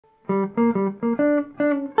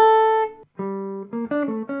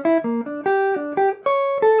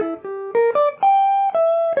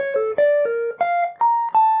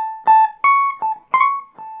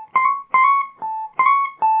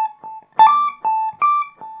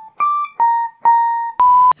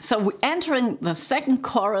So we're entering the second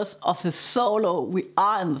chorus of his solo. We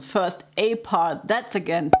are in the first A part. That's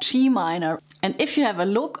again G minor. And if you have a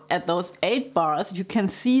look at those 8 bars, you can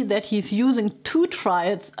see that he's using 2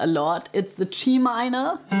 triads a lot. It's the G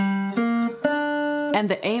minor and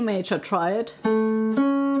the A major triad.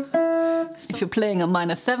 If you're playing a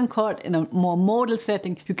minor 7 chord in a more modal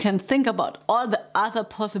setting, you can think about all the other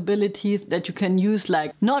possibilities that you can use,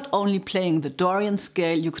 like not only playing the Dorian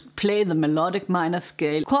scale, you could play the melodic minor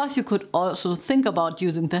scale. Of course, you could also think about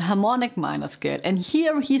using the harmonic minor scale. And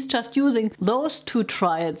here he's just using those 2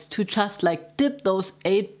 triads to just like dip those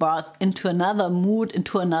 8 bars into another mood,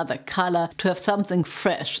 into another color, to have something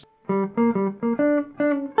fresh.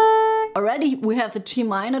 Already we have the G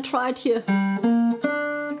minor triad here.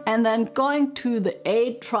 And then going to the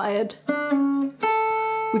A triad,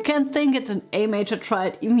 we can think it's an A major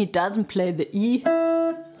triad, even he doesn't play the E.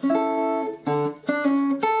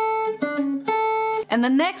 And the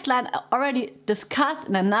next line I already discussed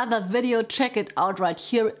in another video, check it out right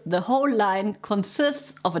here. The whole line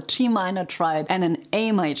consists of a G minor triad and an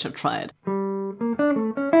A major triad.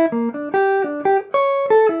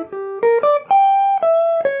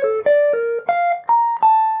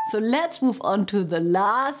 So let's move on to the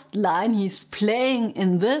last line he's playing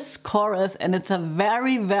in this chorus, and it's a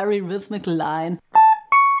very, very rhythmical line.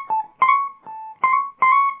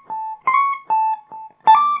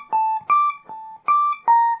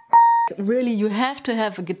 Really, you have to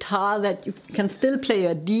have a guitar that you can still play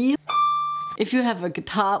a D. If you have a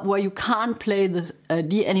guitar where you can't play this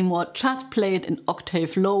D anymore, just play it an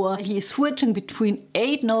octave lower. He's switching between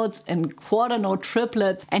 8 notes and quarter note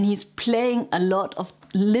triplets, and he's playing a lot of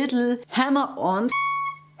little hammer-ons.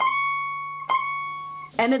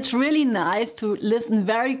 And it's really nice to listen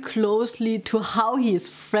very closely to how he is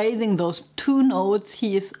phrasing those 2 notes.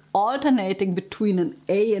 He is alternating between an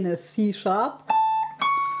A and a C sharp.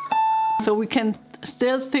 So we can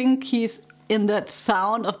still think he's in that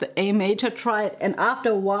sound of the A major triad, and after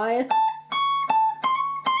a while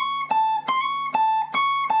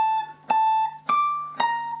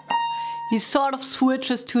he sort of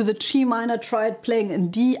switches to the G minor triad, playing a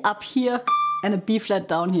D up here and a B flat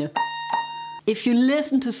down here. If you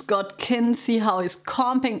listen to Scott Kinn, see how he's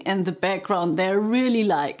comping in the background, they're really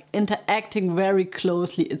like interacting very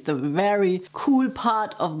closely. It's a very cool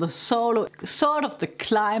part of the solo, sort of the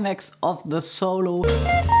climax of the solo.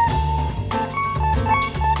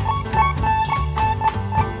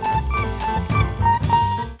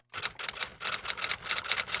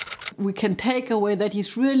 We can take away that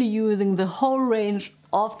he's really using the whole range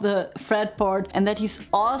of the fretboard, and that he's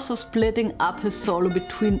also splitting up his solo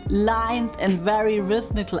between lines and very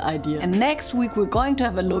rhythmical ideas. And next week we're going to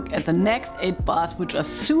have a look at the next 8 bars, which are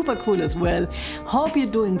super cool as well. Hope you're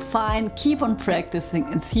doing fine, keep on practicing,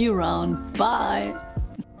 and see you around. Bye!